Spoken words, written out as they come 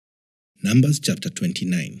Numbers chapter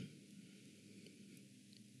 29.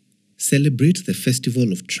 Celebrate the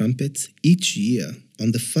festival of trumpets each year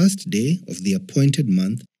on the first day of the appointed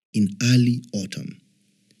month in early autumn.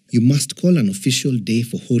 You must call an official day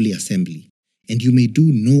for holy assembly, and you may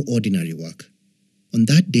do no ordinary work. On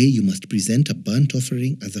that day you must present a burnt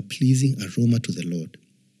offering as a pleasing aroma to the Lord.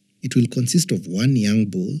 It will consist of 1 young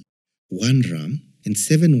bull, 1 ram, and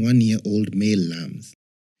 7 one-year-old male lambs,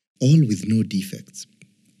 all with no defects.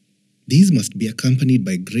 These must be accompanied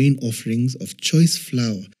by grain offerings of choice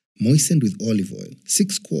flour moistened with olive oil,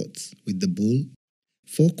 6 quarts with the bull,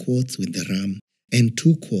 4 quarts with the ram, and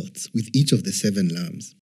 2 quarts with each of the 7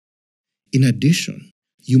 lambs. In addition,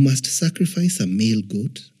 you must sacrifice a male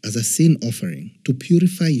goat as a sin offering to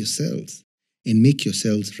purify yourselves and make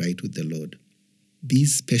yourselves right with the Lord.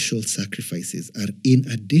 These special sacrifices are in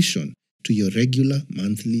addition to your regular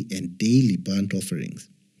monthly and daily burnt offerings,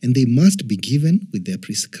 and they must be given with their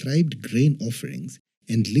prescribed grain offerings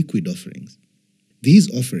and liquid offerings.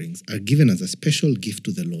 These offerings are given as a special gift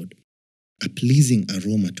to the Lord, a pleasing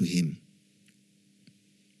aroma to Him.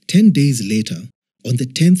 10 days later, on the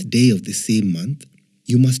 10th day of the same month,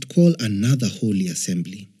 you must call another holy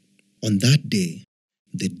assembly. On that day,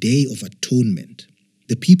 the Day of Atonement,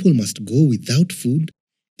 the people must go without food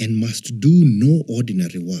and must do no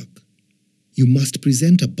ordinary work. You must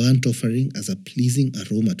present a burnt offering as a pleasing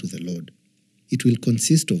aroma to the Lord. It will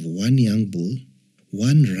consist of 1 young bull,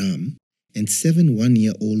 1 ram, and 7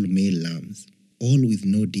 one-year-old male lambs, all with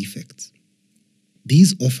no defects.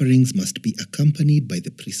 These offerings must be accompanied by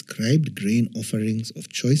the prescribed grain offerings of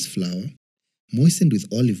choice flour, moistened with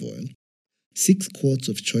olive oil, 6 quarts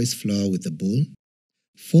of choice flour with the bull,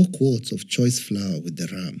 4 quarts of choice flour with the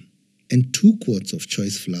ram, and 2 quarts of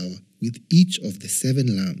choice flour with each of the 7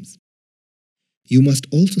 lambs. You must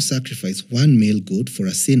also sacrifice 1 male goat for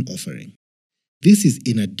a sin offering. This is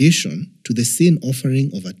in addition to the sin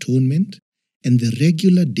offering of atonement and the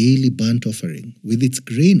regular daily burnt offering with its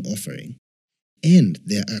grain offering and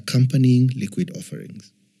their accompanying liquid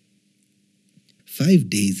offerings. 5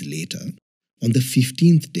 days later, on the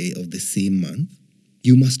 15th day of the same month,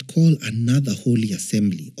 you must call another holy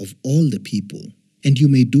assembly of all the people, and you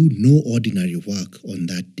may do no ordinary work on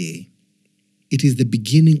that day. It is the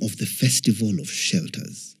beginning of the Festival of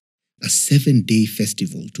Shelters, a 7-day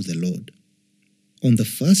festival to the Lord. On the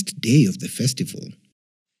first day of the festival,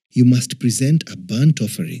 you must present a burnt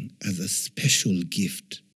offering as a special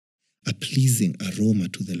gift, a pleasing aroma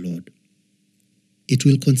to the Lord. It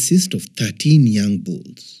will consist of 13 young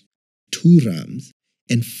bulls, 2 rams,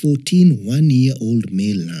 and 14 one-year-old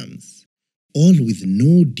male lambs, all with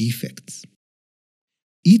no defects.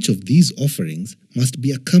 Each of these offerings must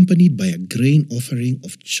be accompanied by a grain offering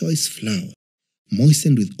of choice flour,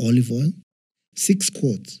 moistened with olive oil, 6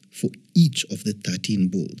 quarts for each of the 13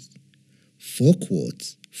 bulls, 4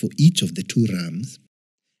 quarts for each of the 2 rams,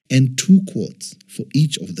 and 2 quarts for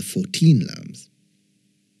each of the 14 lambs.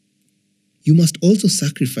 You must also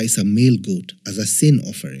sacrifice a male goat as a sin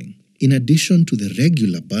offering, in addition to the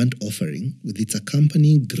regular burnt offering with its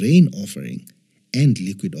accompanying grain offering and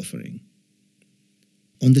liquid offering.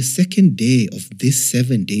 On the 2nd day of this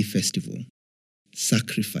 7-day festival,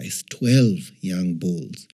 sacrifice 12 young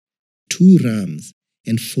bulls, 2 rams,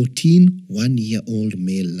 and 14 one-year-old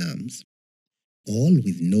male lambs, all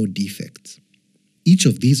with no defects. Each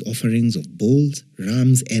of these offerings of bulls,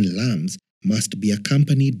 rams, and lambs must be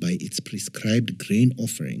accompanied by its prescribed grain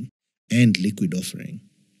offering and liquid offering.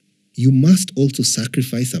 You must also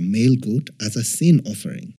sacrifice a male goat as a sin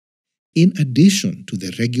offering, in addition to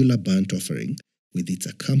the regular burnt offering with its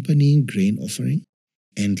accompanying grain offering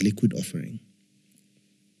and liquid offering.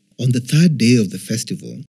 On the 3rd day of the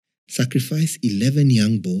festival, sacrifice 11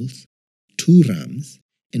 young bulls, 2 rams,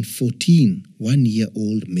 and 14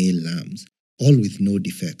 one-year-old male lambs, all with no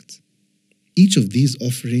defects. Each of these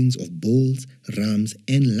offerings of bulls, rams,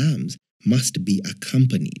 and lambs must be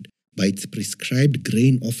accompanied by its prescribed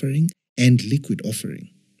grain offering and liquid offering.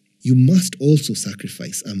 You must also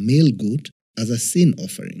sacrifice a male goat as a sin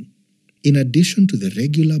offering, in addition to the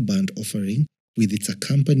regular burnt offering with its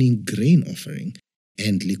accompanying grain offering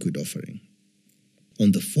and liquid offering.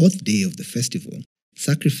 On the 4th day of the festival,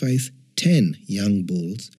 sacrifice 10 young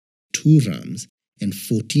bulls, 2 rams, and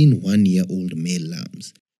 14 one-year-old male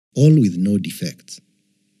lambs, all with no defects.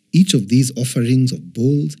 Each of these offerings of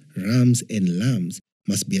bulls, rams, and lambs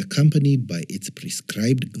must be accompanied by its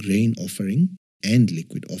prescribed grain offering and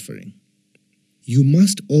liquid offering. You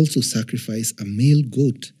must also sacrifice a male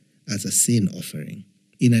goat as a sin offering,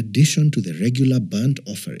 in addition to the regular burnt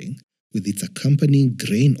offering with its accompanying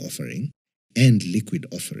grain offering and liquid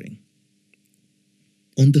offering.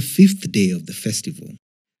 On the 5th day of the festival,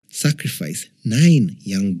 sacrifice 9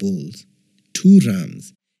 young bulls, 2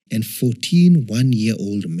 rams, and 14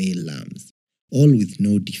 one-year-old male lambs, all with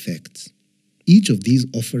no defects. Each of these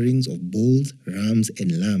offerings of bulls, rams,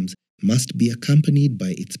 and lambs must be accompanied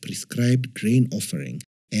by its prescribed grain offering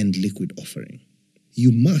and liquid offering.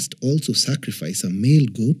 You must also sacrifice a male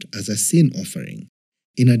goat as a sin offering,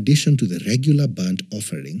 in addition to the regular burnt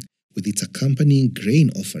offering with its accompanying grain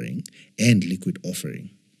offering and liquid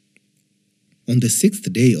offering. On the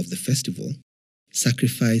 6th day of the festival,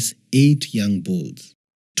 sacrifice 8 young bulls,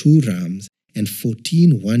 2 rams, and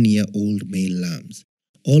 14 one-year-old male lambs,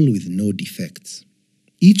 all with no defects.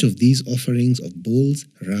 Each of these offerings of bulls,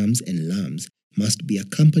 rams, and lambs must be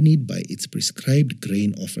accompanied by its prescribed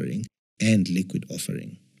grain offering and liquid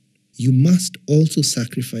offering. You must also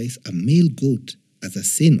sacrifice a male goat as a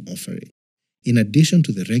sin offering, in addition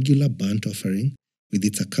to the regular burnt offering with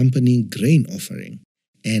its accompanying grain offering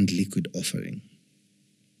and liquid offering.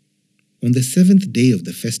 On the 7th day of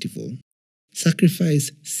the festival,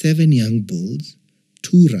 sacrifice 7 young bulls,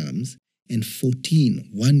 2 rams, and 14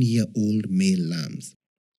 one-year-old male lambs,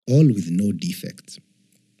 all with no defects.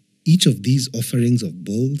 Each of these offerings of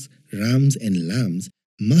bulls, rams, and lambs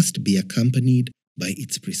must be accompanied by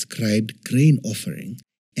its prescribed grain offering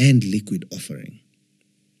and liquid offering.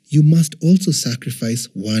 You must also sacrifice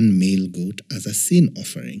 1 male goat as a sin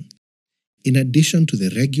offering, in addition to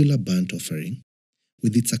the regular burnt offering,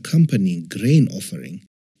 with its accompanying grain offering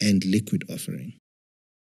and liquid offering.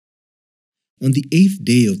 On the 8th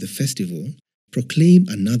day of the festival, proclaim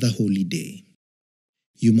another holy day.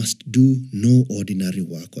 You must do no ordinary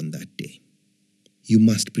work on that day. You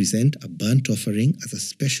must present a burnt offering as a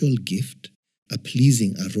special gift, a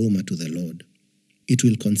pleasing aroma to the Lord. It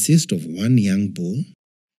will consist of 1 young bull,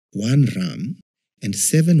 1 ram, and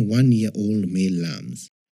 7 one-year-old male lambs,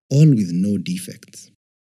 all with no defects.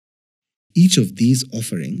 Each of these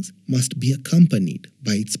offerings must be accompanied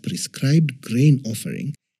by its prescribed grain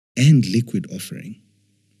offering and liquid offering.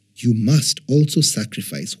 You must also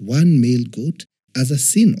sacrifice 1 male goat as a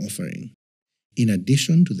sin offering, in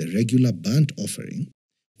addition to the regular burnt offering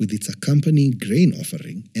with its accompanying grain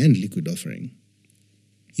offering and liquid offering.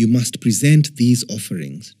 You must present these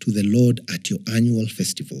offerings to the Lord at your annual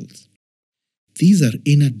festivals. These are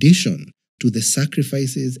in addition to the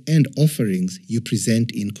sacrifices and offerings you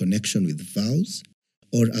present in connection with vows,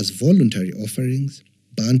 or as voluntary offerings,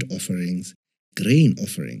 burnt offerings, grain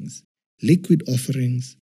offerings, liquid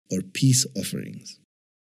offerings, or peace offerings.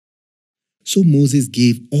 So Moses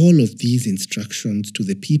gave all of these instructions to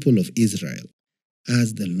the people of Israel,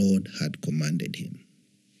 as the Lord had commanded him.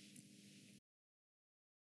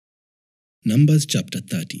 Numbers chapter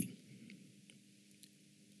 30.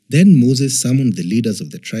 Then Moses summoned the leaders of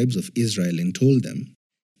the tribes of Israel and told them,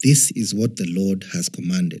 "This is what the Lord has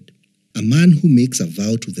commanded. A man who makes a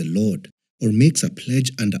vow to the Lord or makes a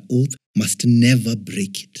pledge under oath must never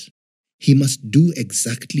break it. He must do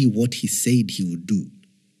exactly what he said he would do.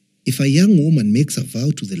 If a young woman makes a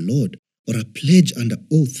vow to the Lord or a pledge under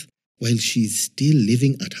oath while she is still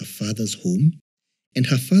living at her father's home, and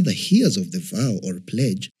her father hears of the vow or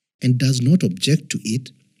pledge and does not object to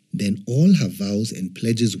it, then all her vows and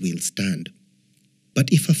pledges will stand.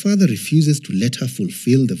 But if her father refuses to let her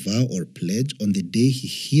fulfill the vow or pledge on the day he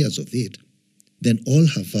hears of it, then all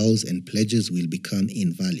her vows and pledges will become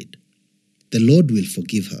invalid. The Lord will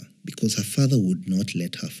forgive her because her father would not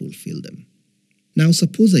let her fulfill them." Now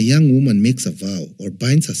suppose a young woman makes a vow or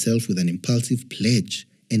binds herself with an impulsive pledge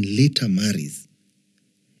and later marries.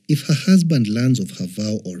 If her husband learns of her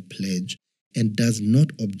vow or pledge and does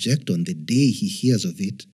not object on the day he hears of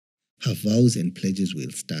it, her vows and pledges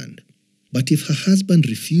will stand. But if her husband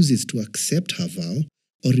refuses to accept her vow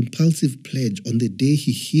or impulsive pledge on the day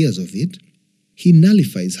he hears of it, he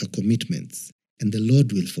nullifies her commitments, and the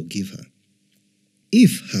Lord will forgive her.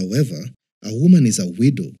 If, however, a woman is a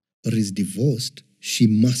widow or is divorced, she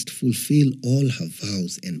must fulfill all her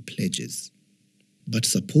vows and pledges. But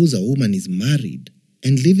suppose a woman is married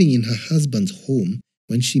and living in her husband's home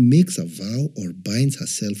when she makes a vow or binds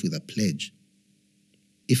herself with a pledge.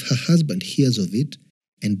 If her husband hears of it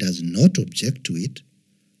and does not object to it,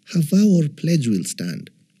 her vow or pledge will stand.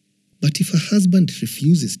 But if her husband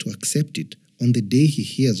refuses to accept it on the day he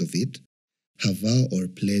hears of it, her vow or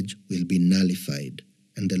pledge will be nullified,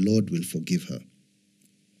 and the Lord will forgive her.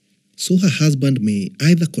 So her husband may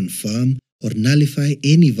either confirm or nullify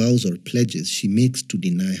any vows or pledges she makes to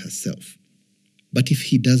deny herself. But if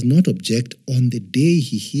he does not object on the day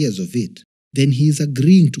he hears of it, then he is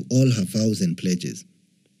agreeing to all her vows and pledges.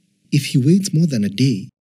 If he waits more than a day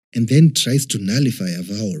and then tries to nullify a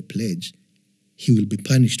vow or pledge, he will be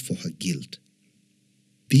punished for her guilt.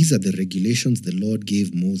 These are the regulations the Lord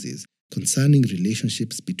gave Moses concerning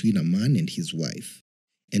relationships between a man and his wife,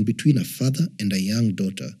 and between a father and a young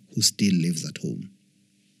daughter who still lives at home.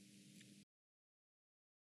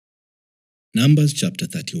 Numbers chapter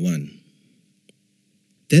 31.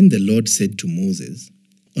 Then the Lord said to Moses,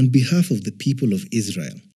 "On behalf of the people of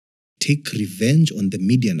Israel, take revenge on the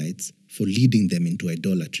Midianites for leading them into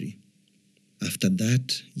idolatry. After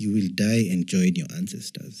that, you will die and join your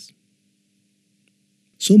ancestors."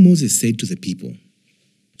 So Moses said to the people,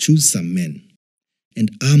 "Choose some men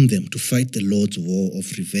and arm them to fight the Lord's war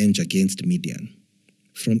of revenge against Midian.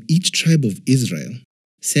 From each tribe of Israel,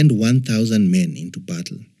 send 1,000 men into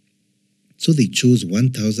battle." So they chose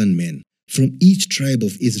 1,000 men from each tribe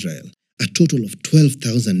of Israel, a total of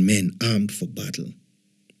 12,000 men armed for battle.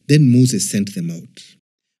 Then Moses sent them out,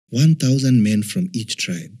 1,000 men from each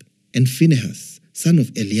tribe, and Phinehas, son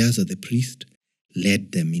of Eleazar the priest,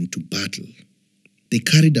 led them into battle. They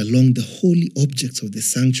carried along the holy objects of the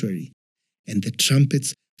sanctuary and the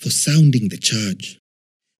trumpets for sounding the charge.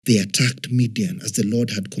 They attacked Midian as the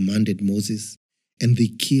Lord had commanded Moses, and they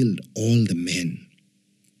killed all the men.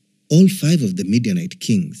 All 5 of the Midianite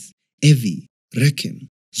kings, Evi, Rechem,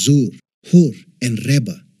 Zur, Hur, and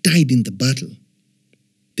Reba, died in the battle.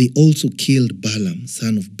 They also killed Balaam,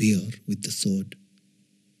 son of Beor, with the sword.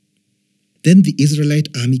 Then the Israelite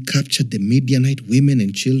army captured the Midianite women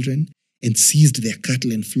and children and seized their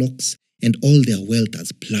cattle and flocks and all their wealth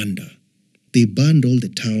as plunder. They burned all the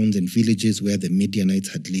towns and villages where the Midianites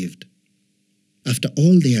had lived. After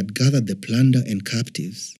all they had gathered the plunder and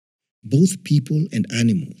captives, both people and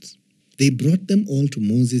animals, they brought them all to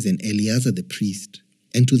Moses and Eleazar the priest,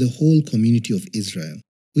 and to the whole community of Israel,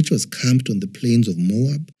 which was camped on the plains of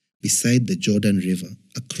Moab beside the Jordan River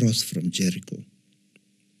across from Jericho.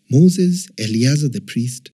 Moses, Eleazar the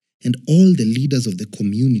priest, and all the leaders of the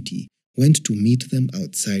community went to meet them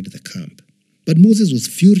outside the camp. But Moses was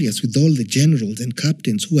furious with all the generals and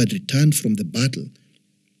captains who had returned from the battle.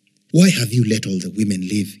 "Why have you let all the women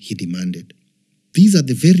live?" he demanded. "These are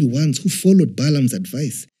the very ones who followed Balaam's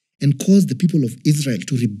advice and caused the people of Israel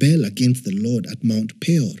to rebel against the Lord at Mount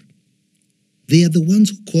Peor. They are the ones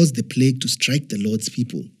who caused the plague to strike the Lord's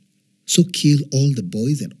people. So kill all the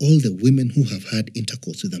boys and all the women who have had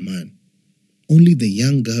intercourse with a man. Only the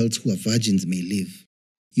young girls who are virgins may live.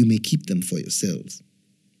 You may keep them for yourselves.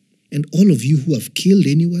 And all of you who have killed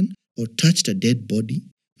anyone or touched a dead body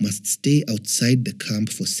must stay outside the camp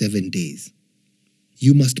for 7 days.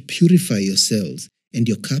 You must purify yourselves and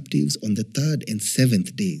your captives on the 3rd and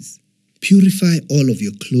 7th days. Purify all of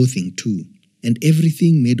your clothing too, and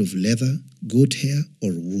everything made of leather, goat hair,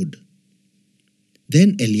 or wood."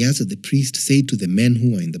 Then Eleazar the priest said to the men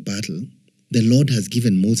who were in the battle, "The Lord has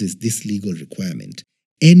given Moses this legal requirement.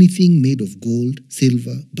 Anything made of gold,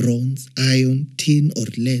 silver, bronze, iron, tin, or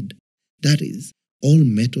lead, that is, all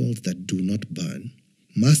metals that do not burn,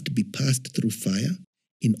 must be passed through fire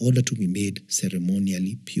in order to be made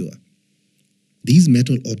ceremonially pure. These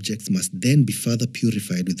metal objects must then be further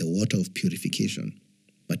purified with the water of purification.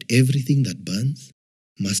 But everything that burns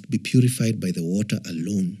must be purified by the water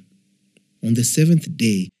alone. On the 7th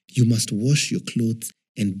day, you must wash your clothes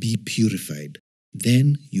and be purified.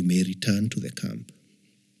 Then you may return to the camp."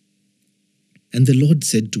 And the Lord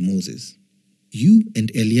said to Moses, "You and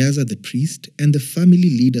Eleazar the priest and the family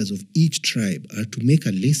leaders of each tribe are to make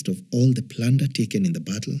a list of all the plunder taken in the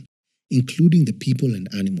battle, including the people and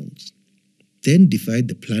animals. Then divide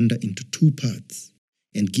the plunder into 2 parts,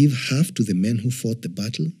 and give half to the men who fought the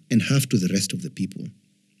battle and half to the rest of the people.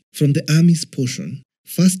 From the army's portion,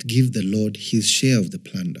 first give the Lord his share of the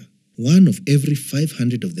plunder, 1 of every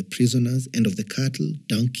 500 of the prisoners and of the cattle,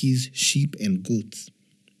 donkeys, sheep, and goats.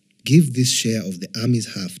 Give this share of the army's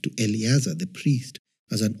half to Eleazar the priest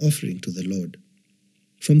as an offering to the Lord.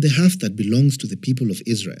 From the half that belongs to the people of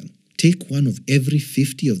Israel, take 1 of every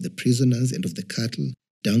 50 of the prisoners and of the cattle,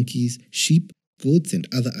 donkeys, sheep, goats, and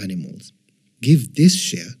other animals. Give this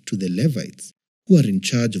share to the Levites, who are in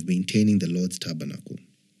charge of maintaining the Lord's tabernacle."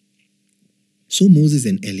 So Moses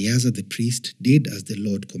and Eleazar the priest did as the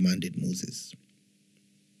Lord commanded Moses.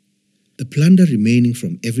 The plunder remaining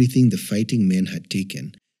from everything the fighting men had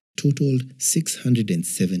taken totaled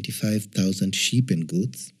 675,000 sheep and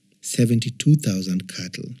goats, 72,000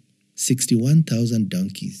 cattle, 61,000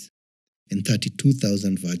 donkeys, and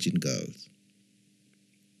 32,000 virgin girls.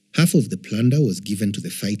 Half of the plunder was given to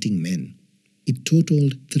the fighting men. It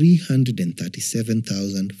totaled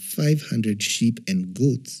 337,500 sheep and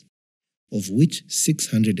goats, of which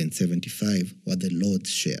 675 were the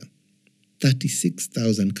Lord's share,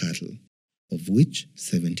 36,000 cattle, of which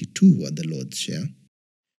 72 were the Lord's share,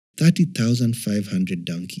 30,500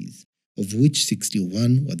 donkeys, of which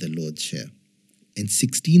 61 were the Lord's share, and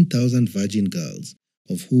 16,000 virgin girls,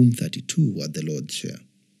 of whom 32 were the Lord's share.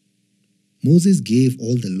 Moses gave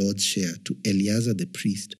all the Lord's share to Eleazar the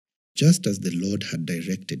priest, just as the Lord had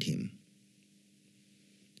directed him.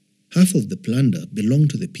 Half of the plunder belonged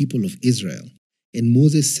to the people of Israel, and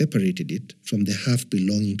Moses separated it from the half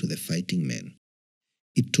belonging to the fighting men.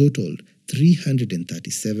 It totaled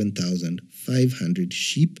 337,500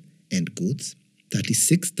 sheep and goats,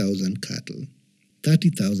 36,000 cattle,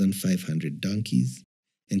 30,500 donkeys,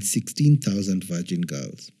 and 16,000 virgin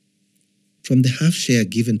girls. From the half share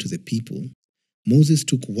given to the people, Moses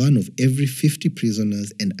took one of every 50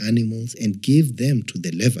 prisoners and animals and gave them to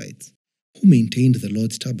the Levites, who maintained the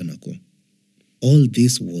Lord's tabernacle. All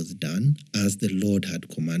this was done as the Lord had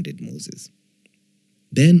commanded Moses.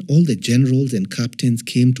 Then all the generals and captains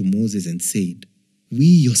came to Moses and said, "We,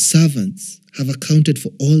 your servants, have accounted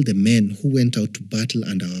for all the men who went out to battle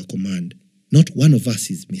under our command. Not one of us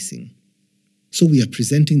is missing. So we are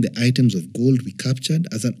presenting the items of gold we captured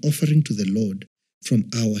as an offering to the Lord from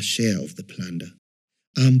our share of the plunder: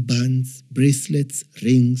 armbands, bracelets,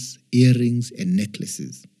 rings, earrings, and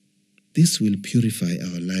necklaces. This will purify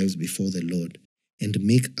our lives before the Lord and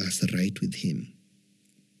make us right with him."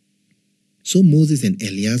 So Moses and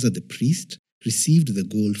Eleazar the priest received the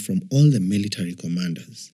gold from all the military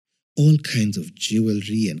commanders, all kinds of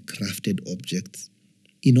jewelry and crafted objects.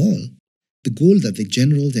 In all, the gold that the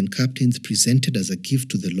generals and captains presented as a gift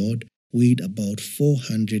to the Lord weighed about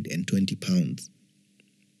 420 pounds.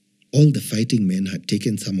 All the fighting men had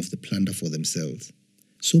taken some of the plunder for themselves.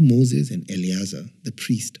 So Moses and Eleazar the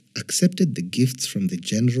priest accepted the gifts from the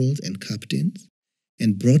generals and captains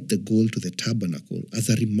and brought the gold to the tabernacle as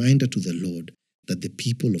a reminder to the Lord that the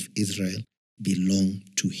people of Israel belong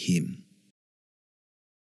to him.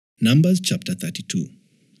 Numbers chapter 32.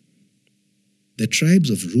 The tribes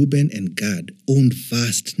of Reuben and Gad owned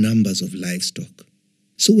vast numbers of livestock.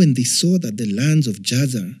 So when they saw that the lands of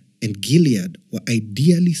Jazer and Gilead were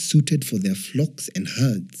ideally suited for their flocks and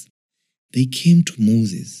herds, they came to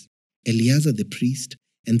Moses, Eleazar the priest,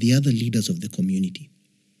 and the other leaders of the community.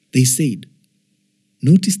 They said,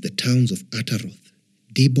 "Notice the towns of Ataroth,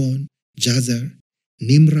 Dibon, Jazer,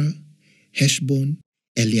 Nimrah, Heshbon,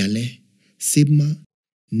 Elealeh, Sibmah,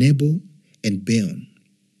 Nebo, and Beon.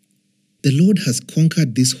 The Lord has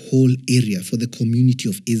conquered this whole area for the community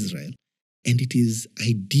of Israel, and it is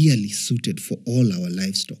ideally suited for all our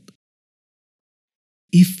livestock.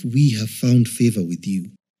 If we have found favor with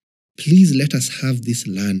you, please let us have this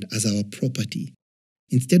land as our property,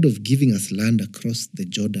 instead of giving us land across the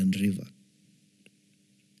Jordan River.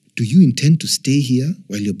 Do you intend to stay here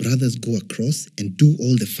while your brothers go across and do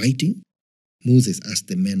all the fighting?" Moses asked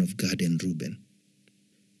the men of Gad and Reuben.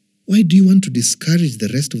 "Why do you want to discourage the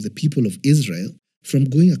rest of the people of Israel from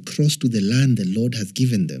going across to the land the Lord has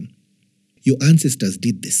given them? Your ancestors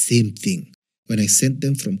did the same thing when I sent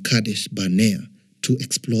them from Kadesh Barnea to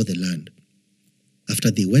explore the land.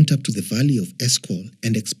 After they went up to the valley of Eshcol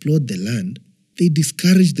and explored the land, they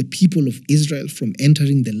discouraged the people of Israel from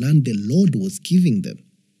entering the land the Lord was giving them.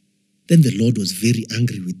 Then the Lord was very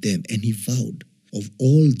angry with them, and he vowed, 'Of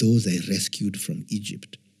all those I rescued from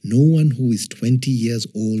Egypt, no one who is 20 years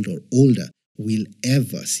old or older will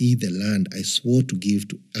ever see the land I swore to give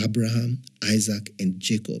to Abraham, Isaac, and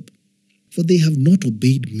Jacob, for they have not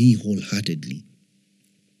obeyed me wholeheartedly.'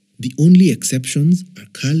 The only exceptions are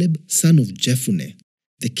Caleb, son of Jephunneh,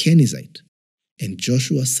 the Kenizzite, and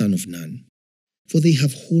Joshua, son of Nun, for they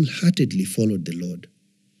have wholeheartedly followed the Lord.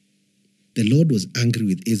 The Lord was angry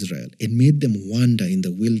with Israel and made them wander in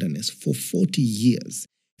the wilderness for 40 years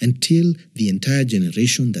until the entire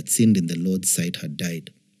generation that sinned in the Lord's sight had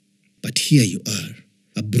died. But here you are,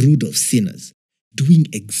 a brood of sinners, doing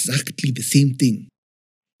exactly the same thing.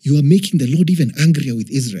 You are making the Lord even angrier with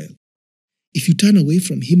Israel. If you turn away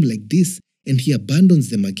from him like this and he abandons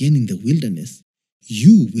them again in the wilderness,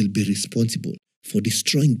 you will be responsible for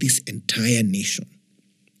destroying this entire nation."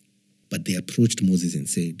 But they approached Moses and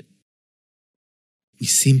said, "We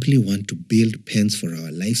simply want to build pens for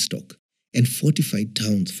our livestock and fortified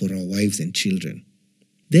towns for our wives and children.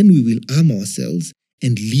 Then we will arm ourselves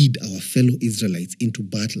and lead our fellow Israelites into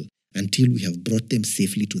battle until we have brought them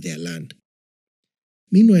safely to their land.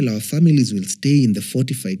 Meanwhile, our families will stay in the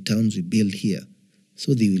fortified towns we build here,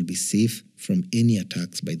 so they will be safe from any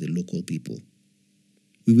attacks by the local people.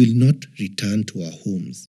 We will not return to our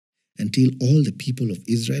homes until all the people of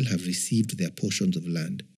Israel have received their portions of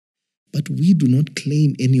land. But we do not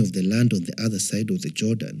claim any of the land on the other side of the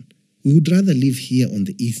Jordan. We would rather live here on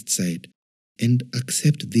the east side and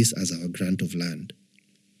accept this as our grant of land."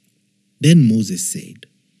 Then Moses said,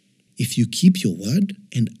 If you keep your word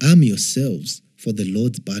and arm yourselves for the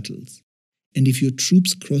Lord's battles, and if your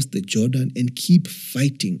troops cross the Jordan and keep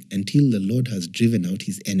fighting until the Lord has driven out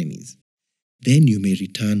his enemies, then you may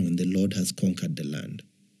return when the Lord has conquered the land.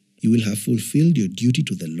 You will have fulfilled your duty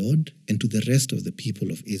to the Lord and to the rest of the people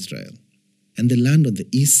of Israel, and the land on the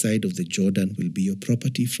east side of the Jordan will be your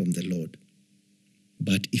property from the Lord.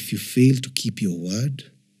 But if you fail to keep your word,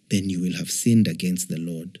 then you will have sinned against the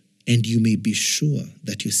Lord, and you may be sure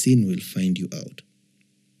that your sin will find you out.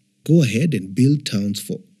 Go ahead and build towns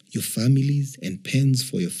for your families and pens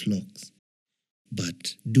for your flocks,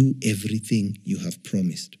 but do everything you have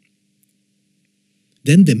promised."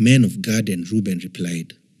 Then the men of Gad and Reuben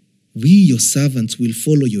replied, "We, your servants, will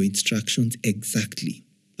follow your instructions exactly.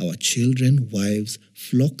 Our children, wives,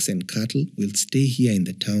 flocks, and cattle will stay here in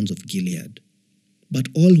the towns of Gilead. But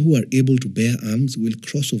all who are able to bear arms will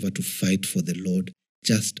cross over to fight for the Lord,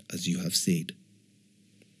 just as you have said."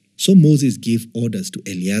 So Moses gave orders to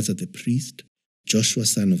Eleazar the priest, Joshua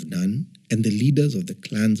son of Nun, and the leaders of the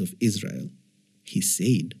clans of Israel. He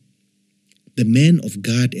said, "The men of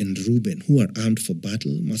Gad and Reuben who are armed for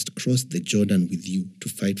battle must cross the Jordan with you to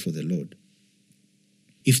fight for the Lord.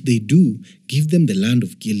 If they do, give them the land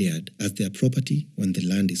of Gilead as their property when the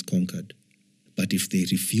land is conquered. But if they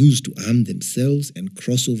refuse to arm themselves and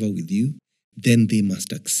cross over with you, then they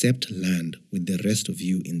must accept land with the rest of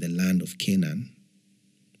you in the land of Canaan."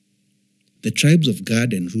 The tribes of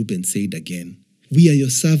Gad and Reuben said again, "We are your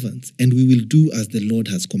servants, and we will do as the Lord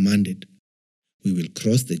has commanded. We will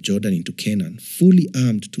cross the Jordan into Canaan, fully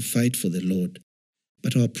armed to fight for the Lord,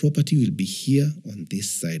 but our property will be here on this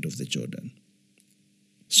side of the Jordan."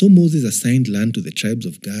 So Moses assigned land to the tribes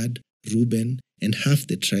of Gad, Reuben, and half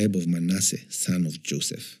the tribe of Manasseh, son of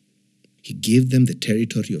Joseph. He gave them the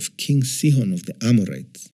territory of King Sihon of the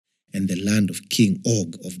Amorites and the land of King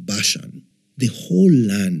Og of Bashan, the whole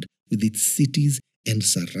land with its cities and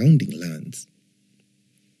surrounding lands.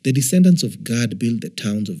 The descendants of Gad built the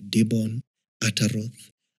towns of Dibon, Ataroth,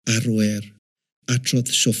 Aroer,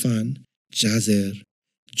 Atroth-Shofan, Jazer,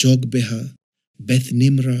 Jogbeha,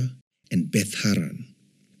 Beth-Nimrah, and Beth-Haran.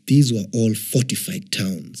 These were all fortified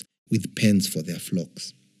towns with pens for their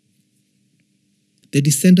flocks. The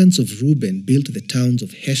descendants of Reuben built the towns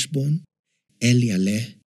of Heshbon,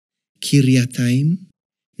 Elealeh, Kiriathaim,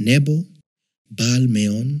 Nebo,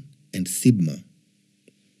 Baal-Meon, and Sibmah.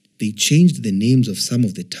 They changed the names of some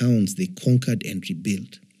of the towns they conquered and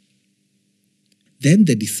rebuilt. Then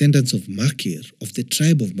the descendants of Machir of the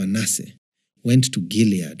tribe of Manasseh went to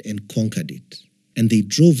Gilead and conquered it, and they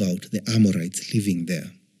drove out the Amorites living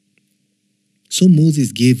there. So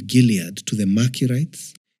Moses gave Gilead to the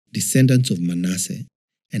Machirites, descendants of Manasseh,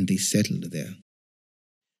 and they settled there.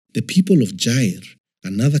 The people of Jair,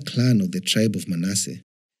 another clan of the tribe of Manasseh,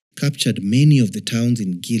 captured many of the towns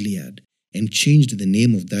in Gilead and changed the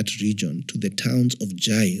name of that region to the towns of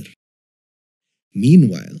Jair.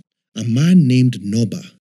 Meanwhile, a man named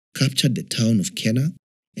Noba captured the town of Kenah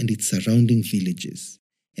and its surrounding villages,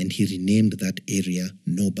 and he renamed that area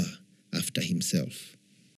Noba after himself.